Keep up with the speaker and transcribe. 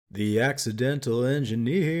The Accidental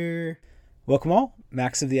Engineer. Welcome all.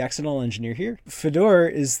 Max of the Accidental Engineer here. Fedor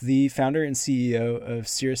is the founder and CEO of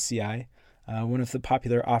Cirrus CI, one of the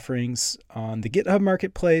popular offerings on the GitHub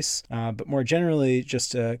marketplace, but more generally,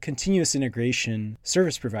 just a continuous integration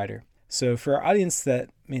service provider. So for our audience that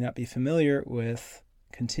may not be familiar with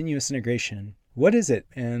continuous integration, what is it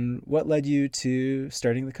and what led you to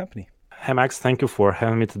starting the company? Hey, Max, thank you for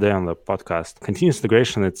having me today on the podcast. Continuous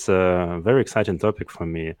integration, it's a very exciting topic for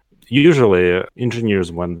me. Usually,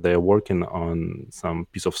 engineers, when they're working on some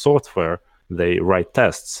piece of software, they write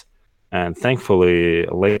tests. And thankfully,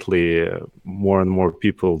 lately, more and more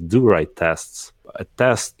people do write tests. A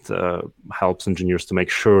test helps engineers to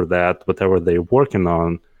make sure that whatever they're working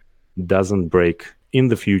on doesn't break in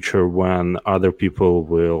the future when other people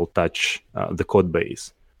will touch the code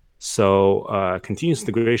base. So continuous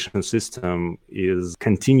integration system is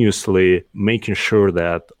continuously making sure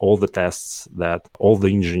that all the tests that all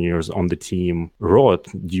the engineers on the team wrote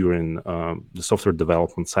during the software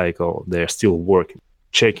development cycle, they're still working,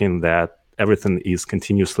 checking that everything is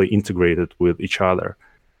continuously integrated with each other.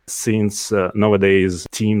 Since nowadays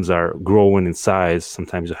teams are growing in size,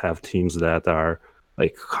 sometimes you have teams that are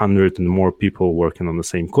like 100 and more people working on the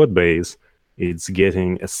same code base, it's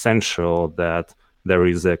getting essential that there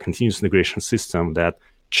is a continuous integration system that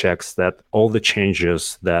checks that all the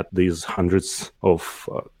changes that these hundreds of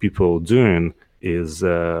people doing is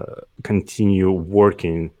continue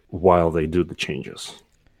working while they do the changes.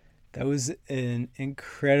 That was an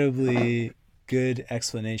incredibly good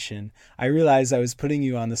explanation. I realized I was putting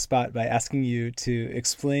you on the spot by asking you to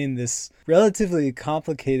explain this relatively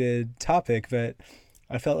complicated topic, but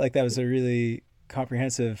I felt like that was a really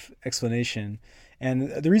comprehensive explanation.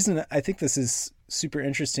 And the reason I think this is super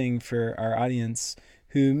interesting for our audience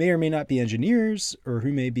who may or may not be engineers or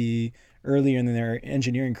who may be earlier in their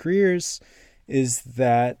engineering careers is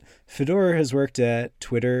that Fedor has worked at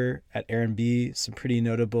Twitter, at Airbnb, some pretty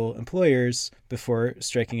notable employers before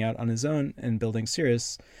striking out on his own and building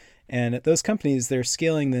Cirrus. And at those companies, they're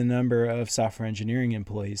scaling the number of software engineering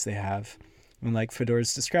employees they have. And like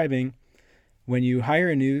Fedor's describing, when you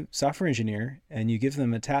hire a new software engineer and you give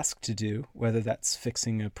them a task to do, whether that's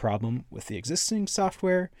fixing a problem with the existing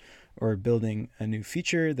software or building a new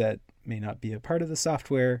feature that may not be a part of the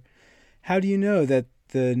software, how do you know that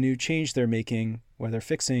the new change they're making, whether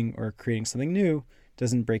fixing or creating something new,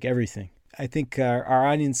 doesn't break everything? I think our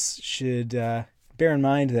audience should bear in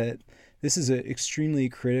mind that this is an extremely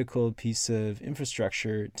critical piece of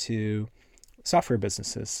infrastructure to software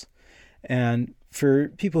businesses. And for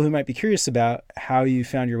people who might be curious about how you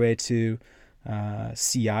found your way to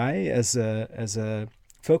CI as a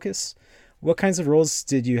focus, what kinds of roles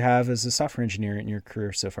did you have as a software engineer in your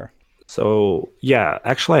career so far? So yeah,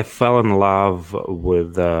 actually I fell in love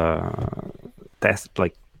with the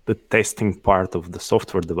testing part of the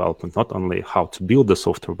software development, not only how to build the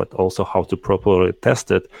software, but also how to properly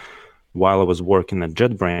test it while I was working at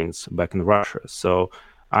JetBrains back in Russia. So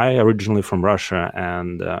I originally from Russia,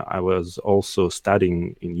 and I was also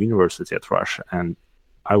studying in university at Russia, and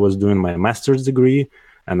I was doing my master's degree,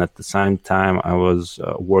 and at the same time I was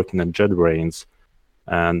working at JetBrains.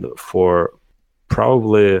 And for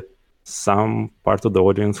probably some part of the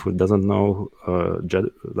audience who doesn't know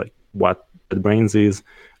what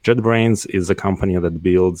JetBrains is a company that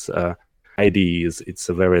builds IDEs. It's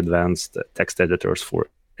a very advanced text editors for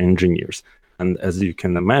engineers, and as you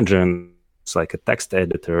can imagine, it's like a text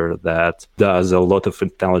editor that does a lot of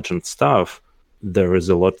intelligent stuff. There is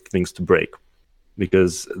a lot of things to break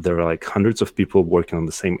because there are like hundreds of people working on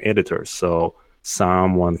the same editor. So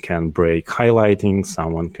someone can break highlighting,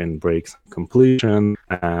 someone can break completion.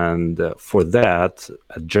 And for that,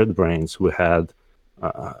 at JetBrains, we had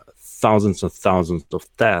thousands and thousands of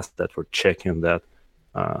tests that were checking that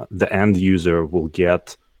the end user will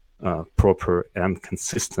get proper and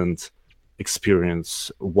consistent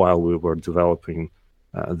experience while we were developing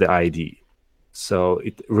the ID. So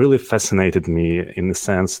it really fascinated me in the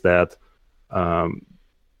sense that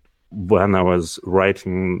when I was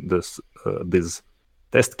writing these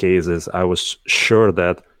test cases, I was sure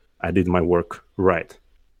that I did my work right.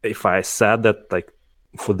 If I said that like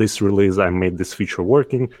for this release I made this feature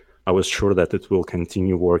working, I was sure that it will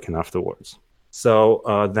continue working afterwards. So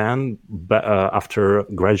then after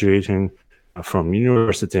graduating from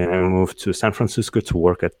university, I moved to San Francisco to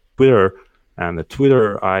work at Twitter. And at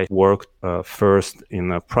Twitter, I worked first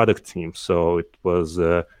in a product team. So it was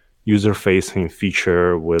a user-facing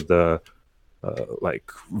feature with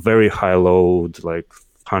like very high load, like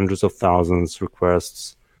hundreds of thousands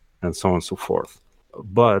requests, and so on and so forth.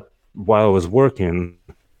 But while I was working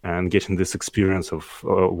and getting this experience of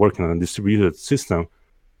working on a distributed system,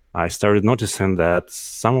 I started noticing that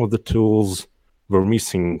some of the tools were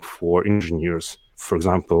missing for engineers. For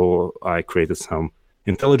example, I created some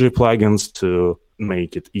IntelliJ plugins to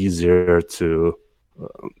make it easier to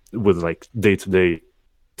with like day-to-day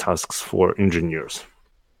tasks for engineers.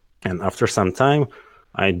 And after some time,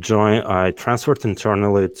 I transferred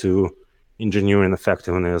internally to engineering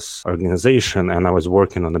effectiveness organization, and I was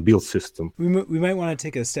working on a build system. We might want to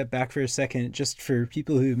take a step back for a second, just for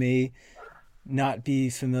people who may not be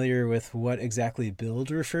familiar with what exactly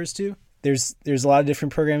build refers to. There's a lot of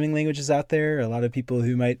different programming languages out there, a lot of people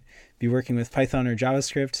who might be working with Python or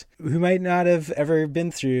JavaScript who might not have ever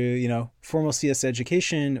been through, formal CS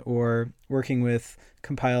education or working with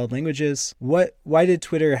compiled languages. Why did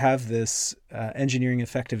Twitter have this engineering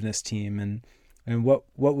effectiveness team, and what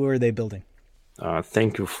were they building?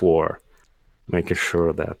 Thank you for making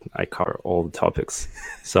sure that I cover all the topics.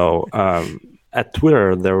 So at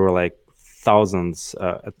Twitter, there were like thousands.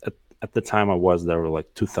 At the time I was, there were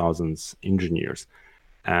like 2,000 engineers,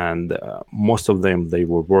 and most of them, they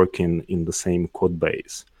were working in the same code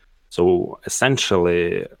base. So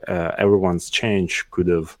essentially, everyone's change could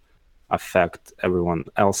have affect everyone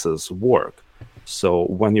else's work. So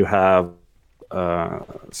when you have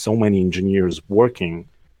so many engineers working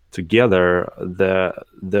together,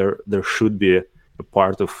 there should be a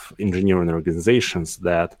part of engineering organizations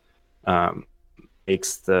that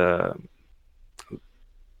makes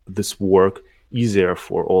this work easier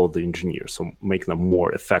for all the engineers, so make them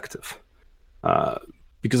more effective.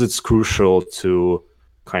 Because it's crucial to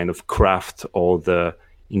kind of craft all the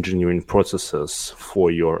engineering processes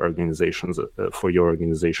for your organizations, for your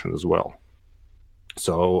organization as well.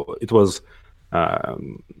 So it was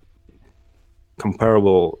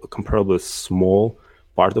comparably small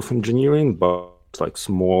part of engineering, but like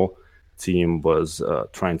small team was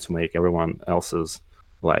trying to make everyone else's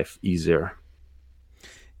life easier.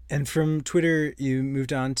 And from Twitter, you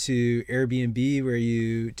moved on to Airbnb, where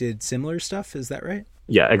you did similar stuff. Is that right?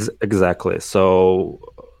 Yeah, exactly. So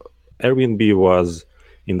Airbnb was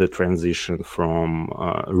in the transition from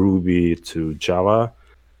Ruby to Java,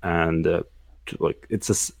 and it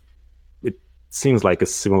seems like a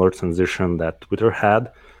similar transition that Twitter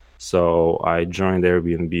had. So I joined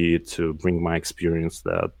Airbnb to bring my experience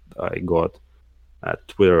that I got at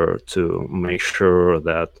Twitter to make sure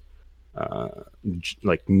that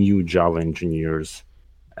new Java engineers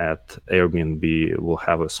at Airbnb will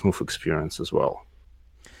have a smooth experience as well.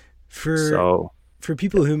 For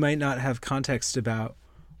people who might not have context about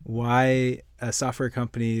why a software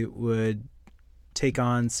company would take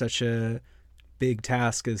on such a big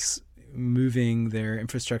task as moving their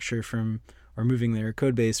infrastructure or moving their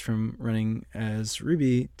code base from running as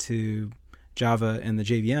Ruby to Java and the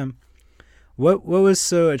JVM, what was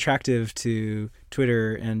so attractive to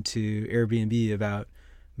Twitter and to Airbnb about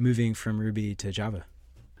moving from Ruby to Java?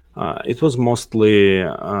 It was mostly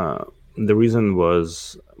the reason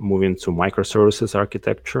was moving to microservices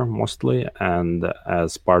architecture mostly, and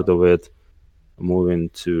as part of it, moving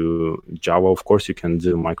to Java. Of course, you can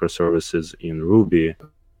do microservices in Ruby.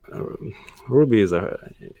 Ruby is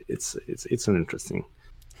it's an interesting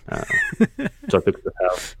topic to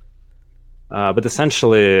have. But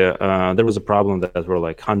essentially, there was a problem that there were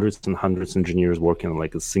like hundreds and hundreds of engineers working on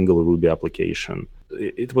like a single Ruby application.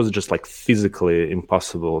 It was just like physically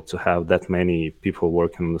impossible to have that many people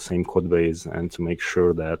working on the same code base and to make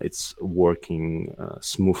sure that it's working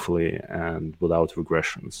smoothly and without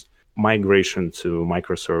regressions. Migration to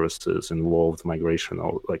microservices involved migration,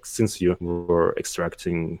 like since you were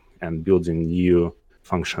extracting and building new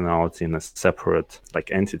functionality in a separate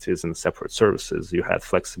entities and separate services, you had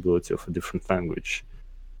flexibility of a different language,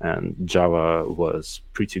 and Java was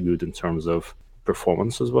pretty good in terms of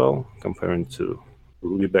performance as well comparing to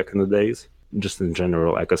Ruby back in the days. Just in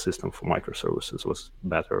general, ecosystem for microservices was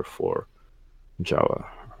better for Java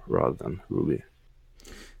rather than Ruby.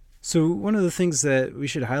 So one of the things that we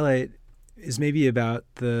should highlight is maybe about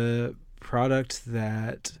the product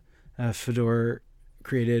that Fedor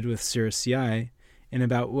created with Cirrus CI, and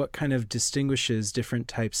about what kind of distinguishes different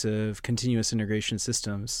types of continuous integration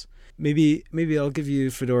systems. Maybe I'll give you,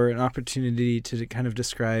 Fedor, an opportunity to kind of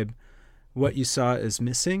describe what you saw as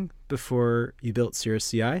missing before you built Cirrus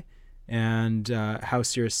CI, and how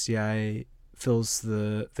Cirrus CI fills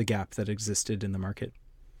the gap that existed in the market.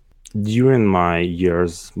 During my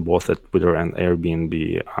years, both at Twitter and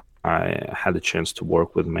Airbnb, I had a chance to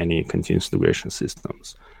work with many continuous integration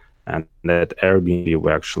systems. And at Airbnb, we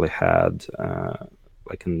actually had an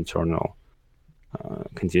internal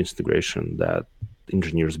continuous integration that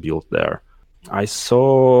engineers built there. I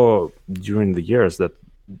saw during the years that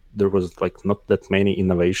there was not that many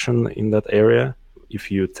innovation in that area.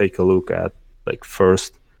 if you take a look at like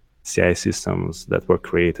first CI systems that were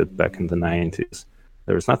created back in the 90s,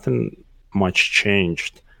 there's nothing much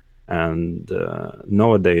changed. And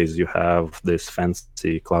nowadays you have these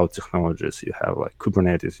fancy cloud technologies. You have like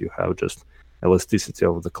Kubernetes, you have just elasticity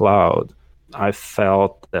of the cloud. I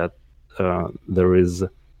felt that there is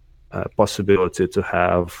a possibility to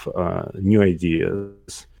have new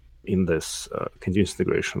ideas in this continuous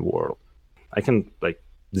integration world. I can like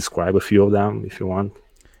describe a few of them if you want.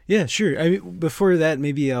 Yeah, sure. I mean, before that,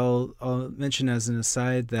 maybe I'll mention as an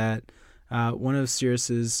aside that one of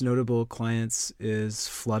Cirrus's notable clients is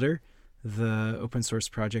Flutter, the open source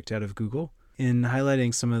project out of Google. In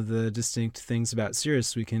highlighting some of the distinct things about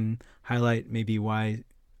Cirrus, we can highlight maybe why,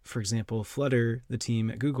 for example, Flutter, the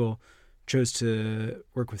team at Google, chose to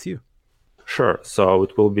work with you. Sure. So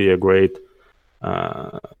it will be a great.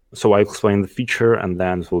 So I explain the feature, and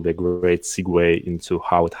then it will be a great segue into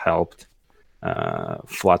how it helped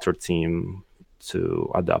Flutter team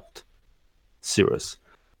to adopt Cirrus.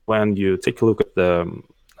 When you take a look at the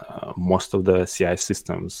most of the CI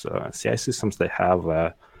systems, they have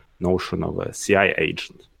a notion of a CI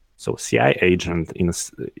agent. So CI agent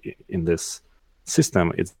in this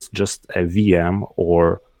system, it's just a VM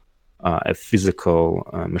or a physical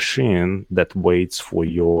machine that waits for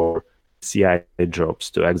your CI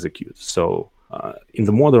jobs to execute. So in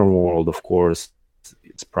the modern world, of course,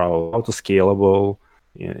 it's probably auto-scalable,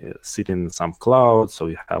 sit in some cloud, so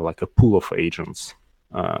you have like a pool of agents.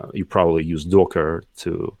 You probably use Docker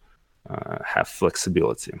to have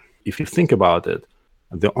flexibility. If you think about it,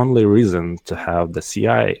 the only reason to have the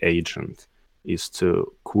CI agent is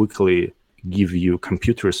to quickly give you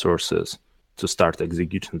compute resources to start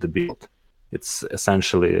executing the build. It's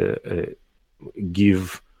essentially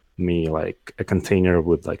give me like a container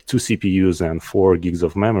with like 2 CPUs and 4 gigs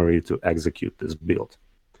of memory to execute this build.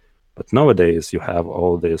 But nowadays you have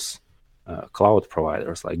all these cloud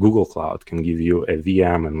providers like Google Cloud can give you a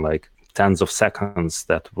VM in like tens of seconds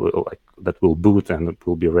that will boot and it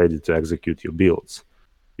will be ready to execute your builds.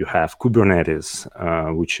 You have Kubernetes,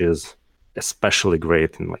 which is especially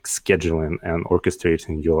great in like scheduling and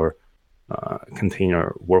orchestrating your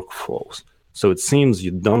container workflows. So it seems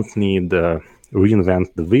you don't need to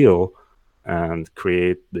reinvent the wheel and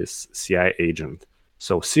create this CI agent.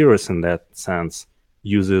 So Cirrus, in that sense,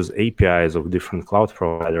 uses APIs of different cloud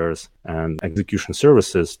providers and execution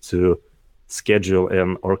services to schedule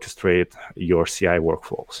and orchestrate your CI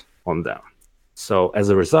workflows on them. So as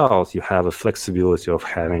a result, you have a flexibility of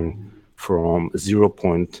having from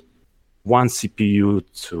 0.1 CPU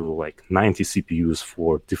to like 90 CPUs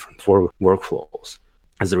for different workflows.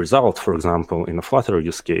 As a result, for example, in a Flutter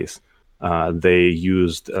use case, they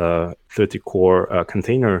used 30-core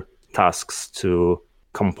container tasks to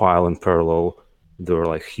compile in parallel their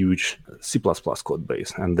like huge C++ code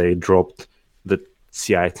base, and they dropped the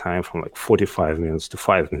CI time from like 45 minutes to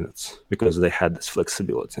 5 minutes because they had this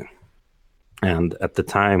flexibility. And at the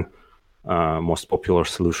time, most popular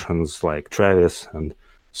solutions like Travis and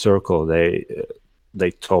Circle,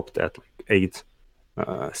 they topped at like 8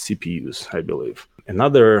 CPUs, I believe.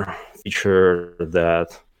 Another feature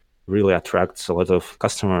that really attracts a lot of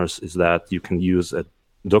customers is that you can use a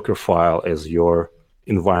Docker file as your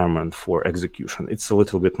environment for execution. It's a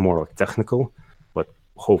little bit more like technical, but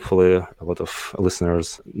hopefully a lot of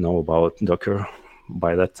listeners know about Docker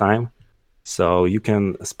by that time. So you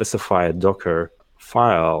can specify a Docker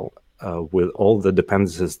file with all the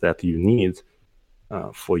dependencies that you need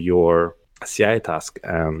for your CI task,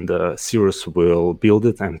 and Cirrus will build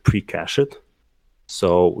it and pre-cache it.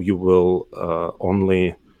 So you will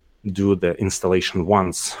only do the installation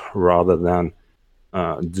once rather than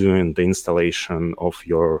doing the installation of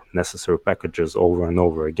your necessary packages over and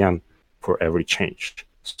over again for every change.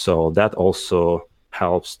 So that also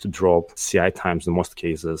helps to drop CI times in most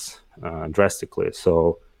cases drastically.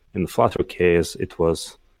 So in the Flutter case, it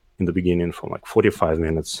was in the beginning from like 45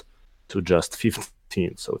 minutes to just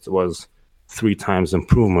 15. So it was 3 times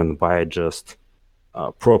improvement by just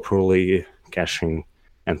properly caching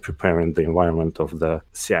and preparing the environment of the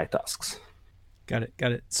CI tasks. Got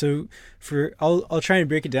it. So I'll try and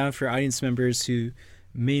break it down for audience members who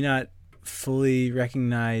may not fully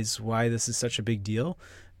recognize why this is such a big deal.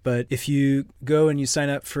 But if you go and you sign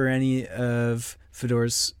up for any of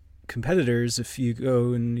Fedor's competitors, if you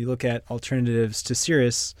go and you look at alternatives to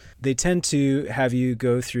Cirrus, they tend to have you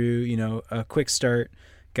go through, a quick start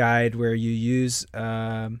guide where you use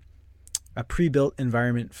a pre-built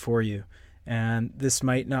environment for you. And this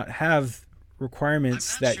might not have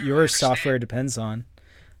requirements that your software depends on.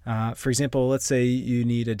 For example, let's say you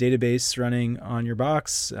need a database running on your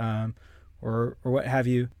box or what have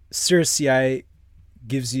you. Cirrus CI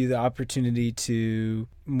gives you the opportunity to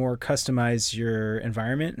more customize your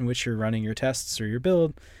environment in which you're running your tests or your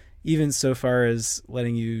build, even so far as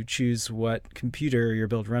letting you choose what computer your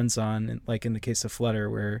build runs on, like in the case of Flutter,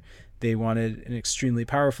 where they wanted an extremely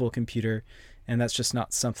powerful computer, and that's just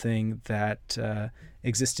not something that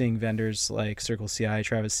existing vendors like Circle CI,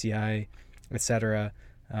 Travis CI, etc.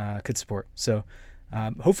 Could support. So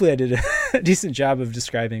hopefully I did a decent job of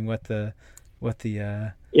describing what the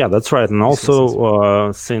yeah, that's right. And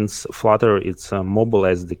also, since Flutter, it's a mobile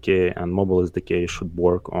SDK, and mobile SDK should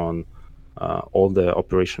work on all the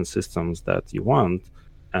operation systems that you want.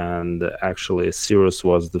 And actually, Cirrus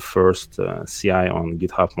was the first CI on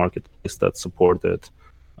GitHub Marketplace that supported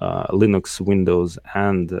Linux, Windows,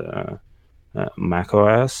 and Mac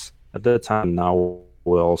OS at that time. Now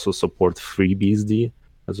we also support FreeBSD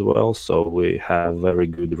as well. So we have very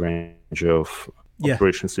good range of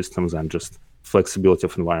operation systems and just flexibility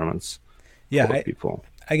of environments for people.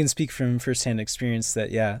 I can speak from firsthand experience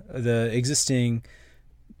that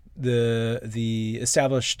the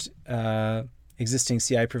established existing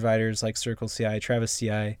CI providers like Circle CI, Travis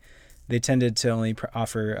CI, they tended to only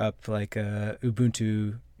offer up like a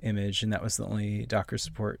Ubuntu image, and that was the only Docker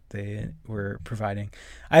support they were providing.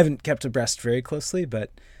 I haven't kept abreast very closely,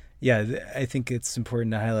 but I think it's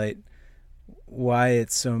important to highlight why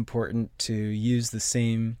it's so important to use the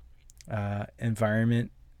same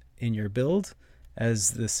environment in your build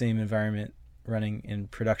as the same environment running in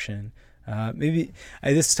production. Maybe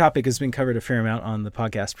this topic has been covered a fair amount on the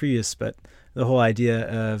podcast previous, but the whole idea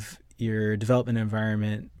of your development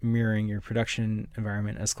environment mirroring your production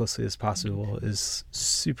environment as closely as possible is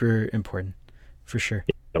super important, for sure.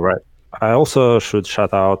 Yeah, right. I also should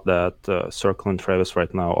shout out that Circle and Travis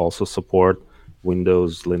right now also support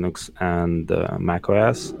Windows, Linux, and Mac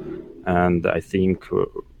OS. And I think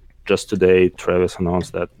just today, Travis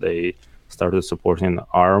announced that they started supporting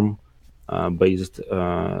ARM-based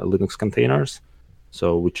Linux containers,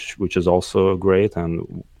 so which is also great,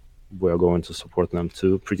 and we're going to support them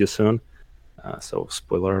too pretty soon. So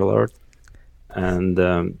spoiler alert. And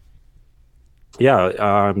I'm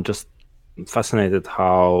just fascinated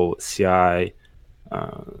how CI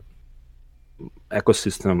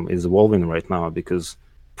ecosystem is evolving right now, because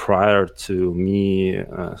prior to me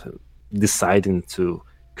deciding to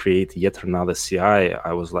create yet another CI,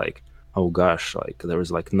 I was like, oh gosh, like there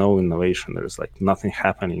is like no innovation, there's like nothing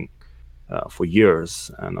happening for years.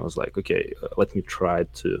 And I was like, okay, let me try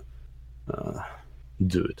to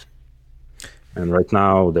do it. And right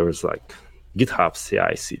now there is like GitHub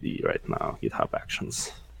CI CD right now, GitHub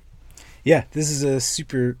Actions. Yeah, this is a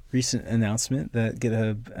super recent announcement that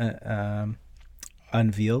GitHub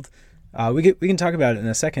unveiled. We can talk about it in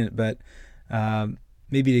a second, but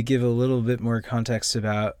maybe to give a little bit more context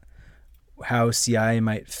about how CI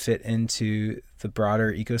might fit into the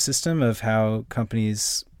broader ecosystem of how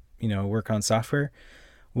companies, work on software.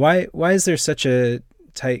 Why is there such a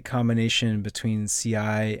tight combination between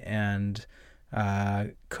CI and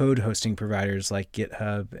code hosting providers like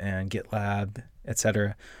GitHub and GitLab,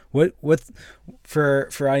 etc.? What for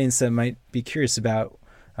audience that might be curious about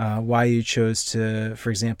why you chose to, for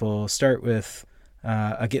example, start with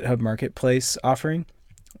a GitHub Marketplace offering?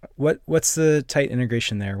 What's the tight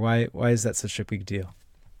integration there? Why is that such a big deal?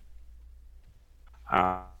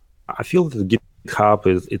 I feel that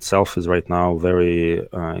GitHub itself is right now very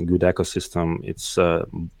good ecosystem. It's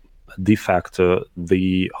de facto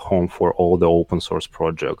the home for all the open source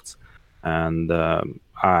projects, and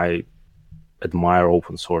I admire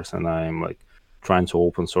open source, and I'm like trying to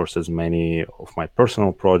open source as many of my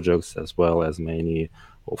personal projects as well as many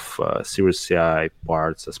of Cirrus CI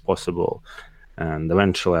parts as possible. And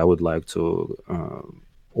eventually I would like to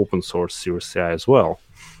open source Cirrus CI as well.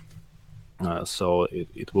 So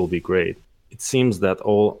it will be great. It seems that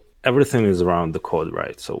everything is around the code,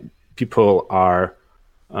 right? So people are,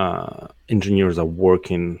 engineers are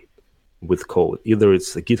working with code. Either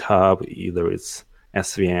it's a GitHub, either it's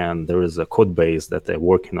SVN, there is a code base that they're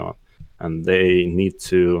working on, and they need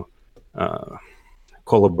to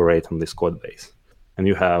collaborate on this code base. And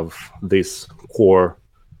you have this core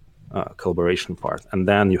collaboration part, and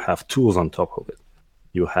then you have tools on top of it.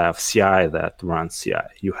 You have CI that runs CI.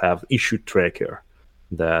 You have issue tracker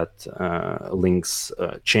that links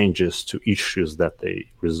changes to issues that they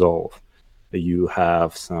resolve. You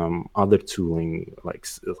have some other tooling like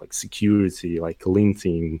security, like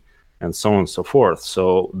linting, and so on and so forth.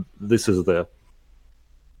 So this is the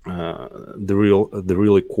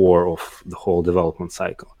really core of the whole development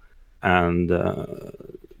cycle. And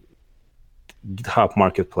GitHub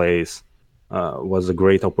Marketplace was a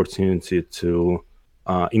great opportunity to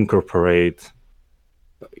incorporate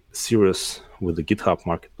Cirrus with the GitHub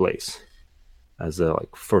marketplace. As a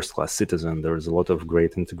like first-class citizen, there's a lot of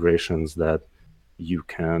great integrations that you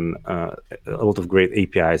can, a lot of great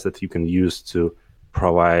APIs that you can use to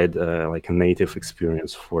provide like a native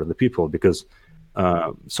experience for the people, because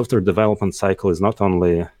software development cycle is not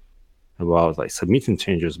only about like submitting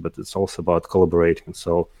changes, but it's also about collaborating.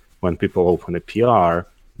 So when people open a PR,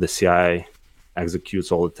 the CI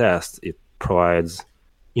executes all the tests. It provides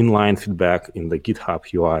inline feedback in the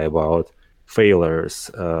GitHub UI about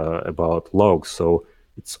failures, about logs. So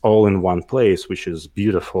it's all in one place, which is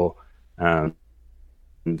beautiful and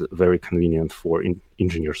very convenient for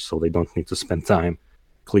engineers. So they don't need to spend time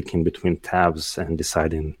clicking between tabs and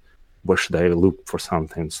deciding where should I look for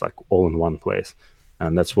something. It's like all in one place.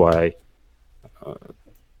 And that's why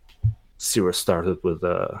Cirrus started with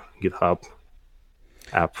a GitHub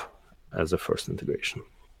app as a first integration.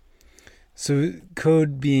 So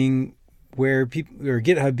code being where people, or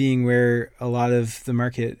GitHub being where a lot of the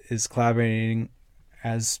market is collaborating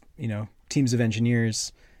as, you know, teams of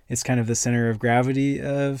engineers, it's kind of the center of gravity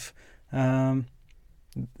of, in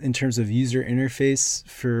terms of user interface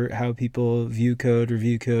for how people view code,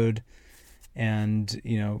 review code, and,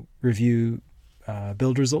 you know, review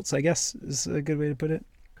build results, I guess is a good way to put it.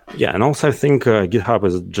 Yeah, and also I think GitHub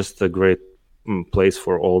is just a great place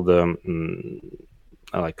for all the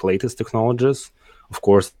like latest technologies. Of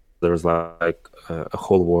course, there's like a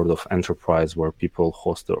whole world of enterprise where people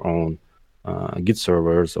host their own Git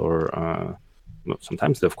servers, or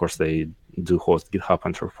sometimes, of course, they do host GitHub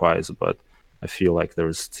Enterprise, but I feel like there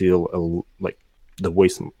is still like the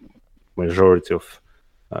vast majority of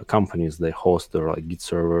companies, they host their like Git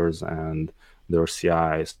servers and their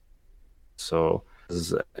CIs. So this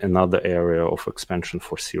is another area of expansion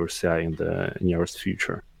for Cirrus CI in the nearest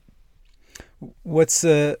future. What's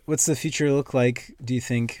the future look like, do you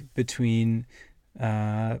think, between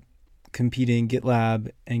competing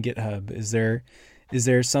GitLab and GitHub? Is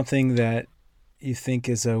there something that you think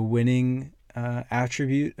is a winning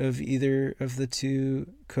attribute of either of the two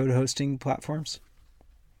code hosting platforms?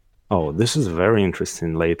 Oh, this is very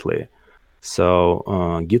interesting lately. So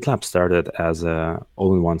GitLab started as a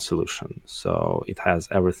all-in-one solution. So it has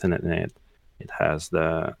everything in it. It has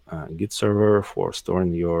the Git server for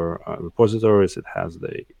storing your repositories. It has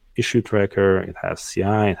the issue tracker. It has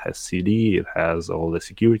CI. It has CD. It has all the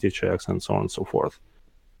security checks and so on and so forth.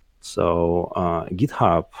 So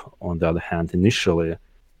GitHub, on the other hand, initially,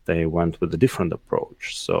 they went with a different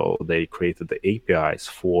approach. So they created the APIs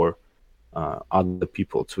for other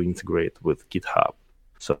people to integrate with GitHub.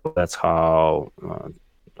 So that's how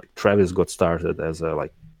like Travis got started as a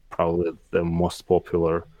like probably the most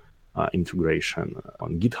popular integration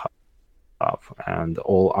on GitHub, and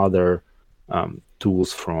all other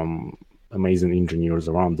tools from amazing engineers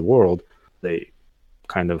around the world. They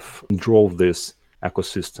kind of drove this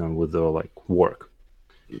ecosystem with their like work.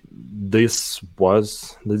 This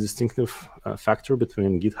was the distinctive factor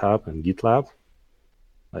between GitHub and GitLab.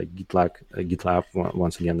 Like GitLab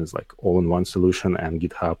once again is like all-in-one solution, and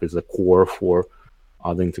GitHub is a core for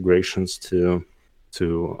other integrations to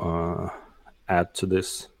add to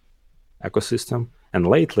this ecosystem. And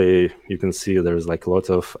lately, you can see there's like a lot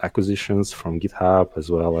of acquisitions from GitHub, as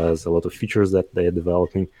well as a lot of features that they are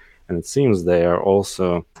developing. And it seems they are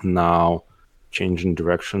also now changing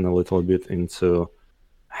direction a little bit into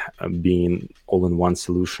being all-in-one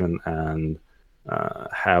solution and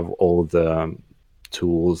have all the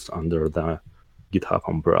tools under the GitHub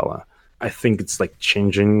umbrella. I think it's like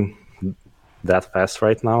changing that fast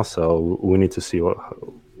right now, so we need to see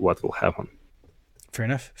what will happen. Fair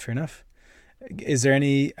enough. Is there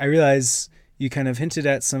any, I realize you kind of hinted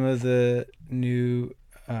at some of the new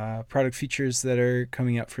product features that are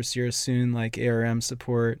coming out for Cirrus soon, like ARM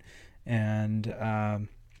support and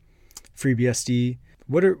FreeBSD.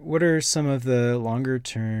 What are some of the longer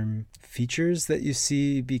term features that you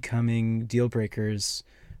see becoming deal breakers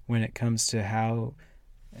when it comes to how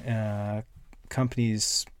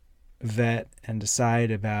companies vet and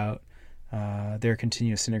decide about their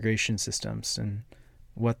continuous integration systems and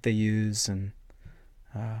what they use and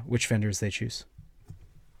which vendors they choose?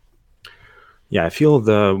 Yeah, I feel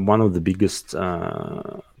one of the biggest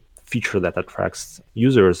feature that attracts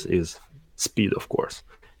users is speed, of course.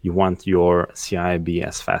 You want your CI be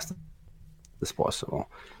as fast as possible.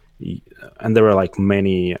 And there are like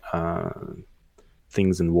many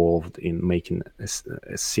things involved in making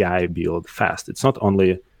a CI build fast. It's not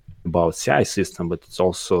only about CI system, but it's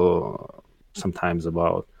also sometimes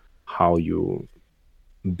about how you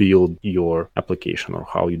build your application or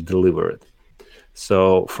how you deliver it.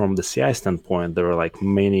 So from the CI standpoint, there are like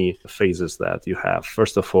many phases that you have.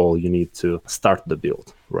 First of all, you need to start the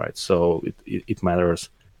build, right? So it matters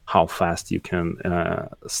how fast you can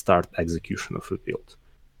start execution of a build.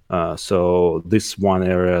 So this one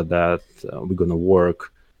area that we're going to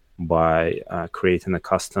work by creating a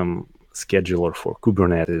custom scheduler for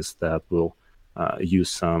Kubernetes that will use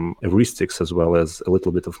some heuristics as well as a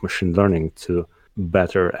little bit of machine learning to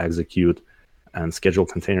better execute and schedule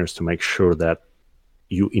containers to make sure that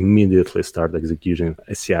you immediately start executing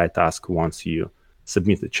a CI task once you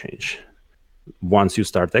submit the change. Once you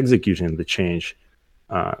start executing the change,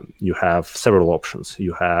 you have several options.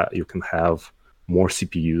 You can have more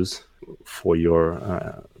CPUs for your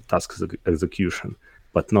task execution,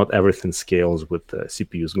 but not everything scales with the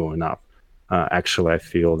CPUs going up. Actually, I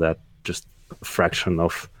feel that just a fraction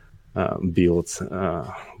of builds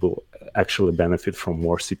will actually benefit from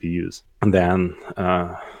more CPUs. And then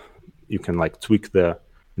you can like tweak the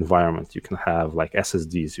environment. You can have like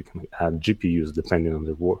SSDs, you can add GPUs depending on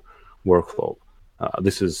the workload.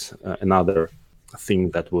 This is another thing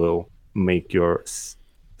that will make your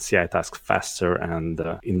CI task faster and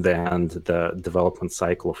in the end, the development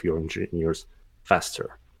cycle of your engineers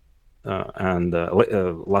faster. And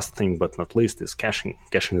last thing but not least is caching.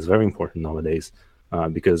 Caching is very important nowadays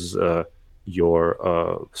because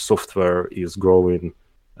your software is growing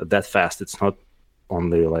that fast. It's not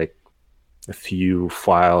only like a few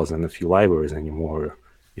files and a few libraries anymore.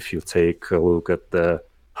 If you take a look at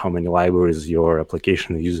how many libraries your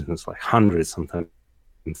application is using, it's like hundreds, sometimes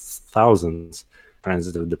thousands.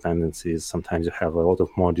 Transitive dependencies. Sometimes you have a lot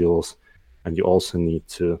of modules, and you also need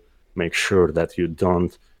to make sure that you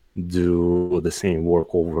don't do the same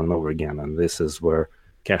work over and over again. And this is where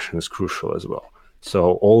caching is crucial as well.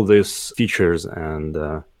 So all these features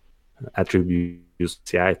and attributes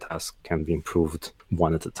CI task can be improved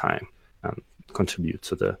one at a time and contribute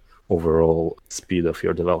to the overall speed of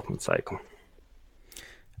your development cycle.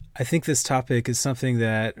 I think this topic is something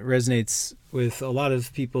that resonates with a lot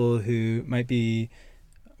of people who might be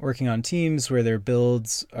working on teams where their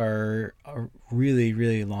builds are really,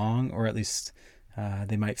 really long, or at least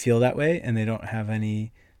they might feel that way, and they don't have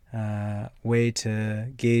any way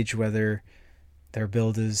to gauge whether their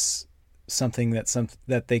build is something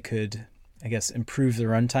that they could, I guess, improve the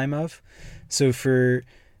runtime of. So for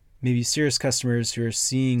maybe Cirrus customers who are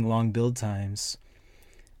seeing long build times,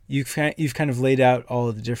 you've kind of laid out all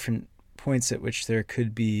of the different points at which there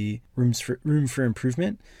could be room for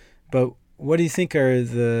improvement. But what do you think are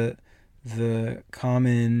the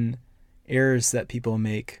common errors that people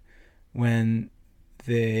make when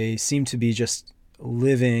they seem to be just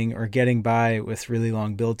living or getting by with really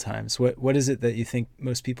long build times? What is it that you think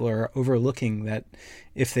most people are overlooking that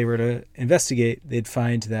if they were to investigate, they'd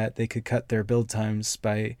find that they could cut their build times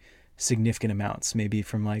by significant amounts, maybe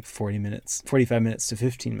from like 45 minutes to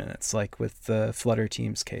 15 minutes, like with the Flutter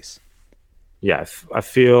team's case? Yeah, I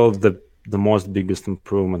feel the most biggest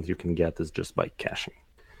improvement you can get is just by caching.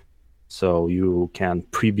 So you can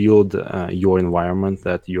pre-build your environment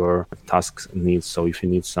that your tasks need. So if you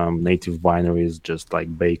need some native binaries, just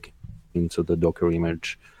like bake into the Docker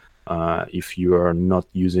image. If you are not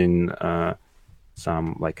using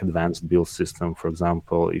some like advanced build system, for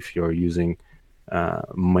example, if you're using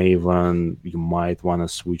Maven, you might want to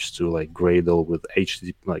switch to like Gradle with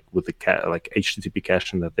HTTP, like with the HTTP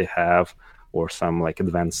caching that they have, or some like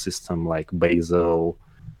advanced system like Bazel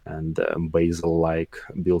and Bazel-like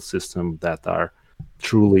build system that are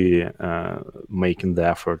truly making the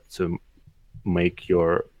effort to make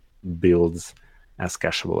your builds as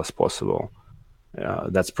cacheable as possible.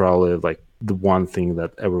 That's probably like the one thing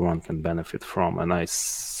that everyone can benefit from. And I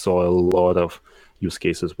saw a lot of use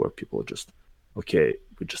cases where people just, okay,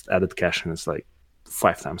 we just added cache and it's like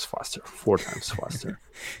 5 times faster, 4 times faster.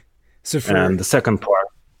 And the second part.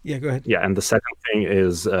 Yeah, go ahead. Yeah, and the second thing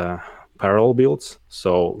is parallel builds.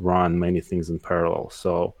 So run many things in parallel.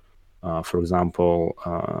 So, for example,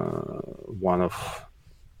 one of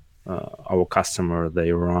our customer,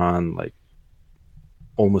 they run like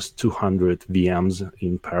almost 200 VMs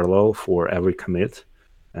in parallel for every commit,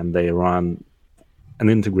 and they run an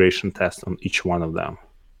integration test on each one of them,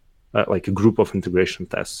 like a group of integration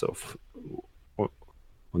tests on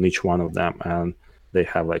each one of them, and they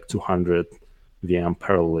have like 200 VM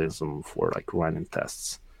parallelism for like running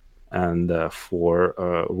tests. And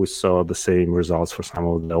we saw the same results for some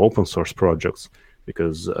of the open source projects,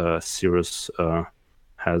 because Cirrus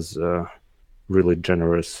has really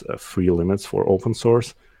generous free limits for open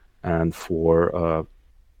source, and for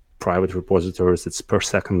private repositories it's per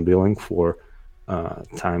second billing for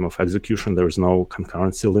time of execution. There is no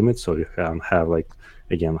concurrency limit, so you can have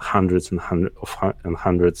again hundreds and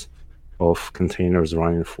hundreds of containers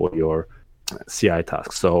running for your CI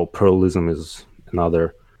tasks. So parallelism is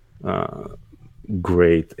another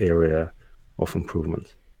great area of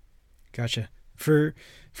improvement. Gotcha. For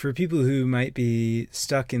people who might be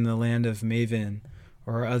stuck in the land of Maven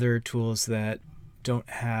or other tools that don't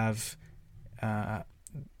have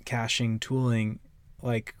caching tooling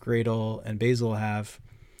like Gradle and Bazel have,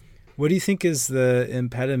 what do you think is the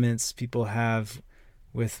impediments people have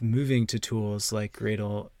with moving to tools like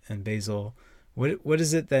Gradle and Bazel? What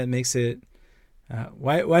is it that makes it?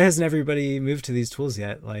 Why hasn't everybody moved to these tools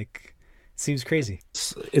yet? Like, it seems crazy.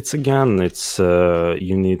 It's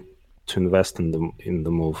you need to invest in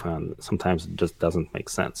the move, and sometimes it just doesn't make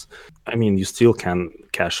sense. I mean, you still can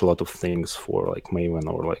cache a lot of things for like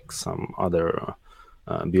Maven or like some other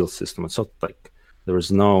build system. It's not like there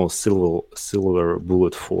is no silver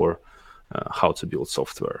bullet for how to build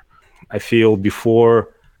software. I feel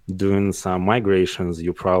before doing some migrations,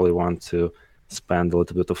 you probably want to spend a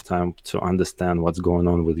little bit of time to understand what's going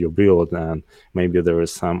on with your build, and maybe there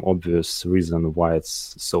is some obvious reason why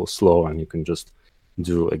it's so slow, and you can just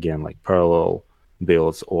do again like parallel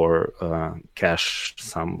builds or cache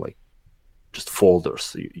some like just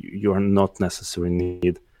folders. You are not necessarily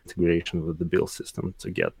need integration with the build system to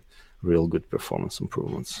get real good performance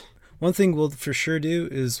improvements. One thing we'll for sure do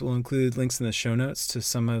is we'll include links in the show notes to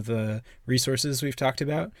some of the resources we've talked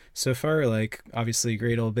about so far, like obviously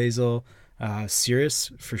Gradle, Bazel,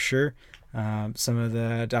 Cirrus for sure. Some of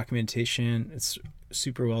the documentation, it's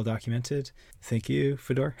super well documented. Thank you,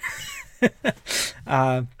 Fedor.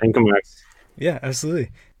 Thank you, Max. Yeah, absolutely.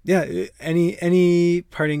 Yeah. Any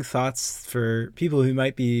parting thoughts for people who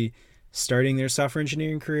might be starting their software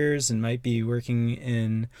engineering careers and might be working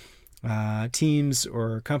in teams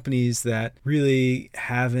or companies that really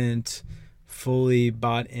haven't fully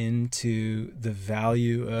bought into the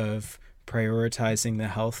value of prioritizing the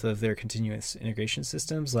health of their continuous integration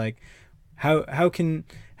systems? Like, how can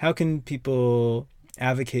people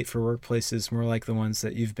advocate for workplaces more like the ones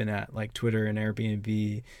that you've been at, like Twitter and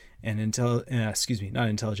Airbnb and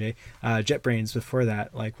JetBrains before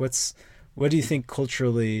that? Like, what do you think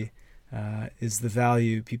culturally is the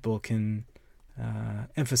value people can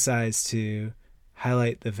emphasize to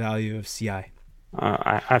highlight the value of CI?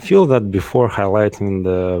 I feel that before highlighting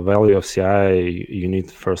the value of CI, you need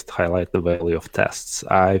to first highlight the value of tests.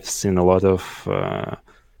 I've seen a lot of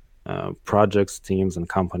projects, teams, and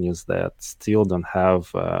companies that still don't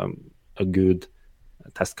have a good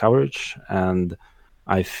test coverage, and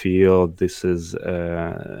I feel this is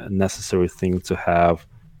a necessary thing to have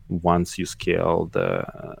once you scale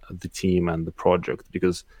the team and the project,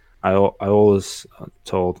 because I always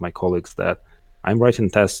told my colleagues that I'm writing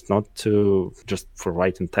tests not just for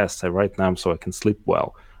writing tests. I write them so I can sleep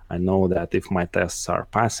well. I know that if my tests are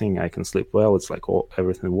passing, I can sleep well. It's like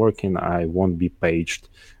everything working. I won't be paged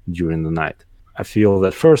during the night. I feel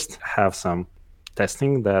that first have some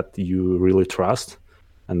testing that you really trust,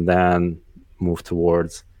 and then move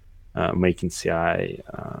towards making CI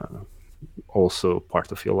also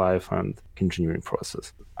part of your life and engineering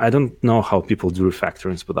process. I don't know how people do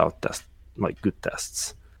refactorings without good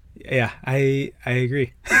tests. Yeah, I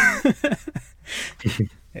agree.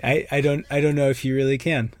 I don't know if you really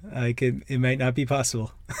can. Like, it might not be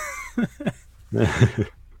possible.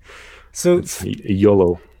 So it's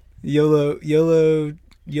YOLO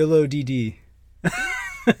DD.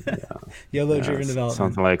 YOLO driven development.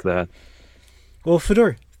 Something like that. Well,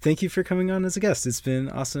 Fedor, thank you for coming on as a guest. It's been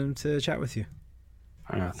awesome to chat with you.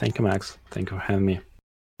 Thank you, Max. Thank you for having me.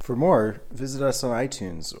 For more, visit us on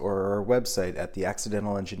iTunes or our website at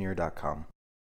theaccidentalengineer.com.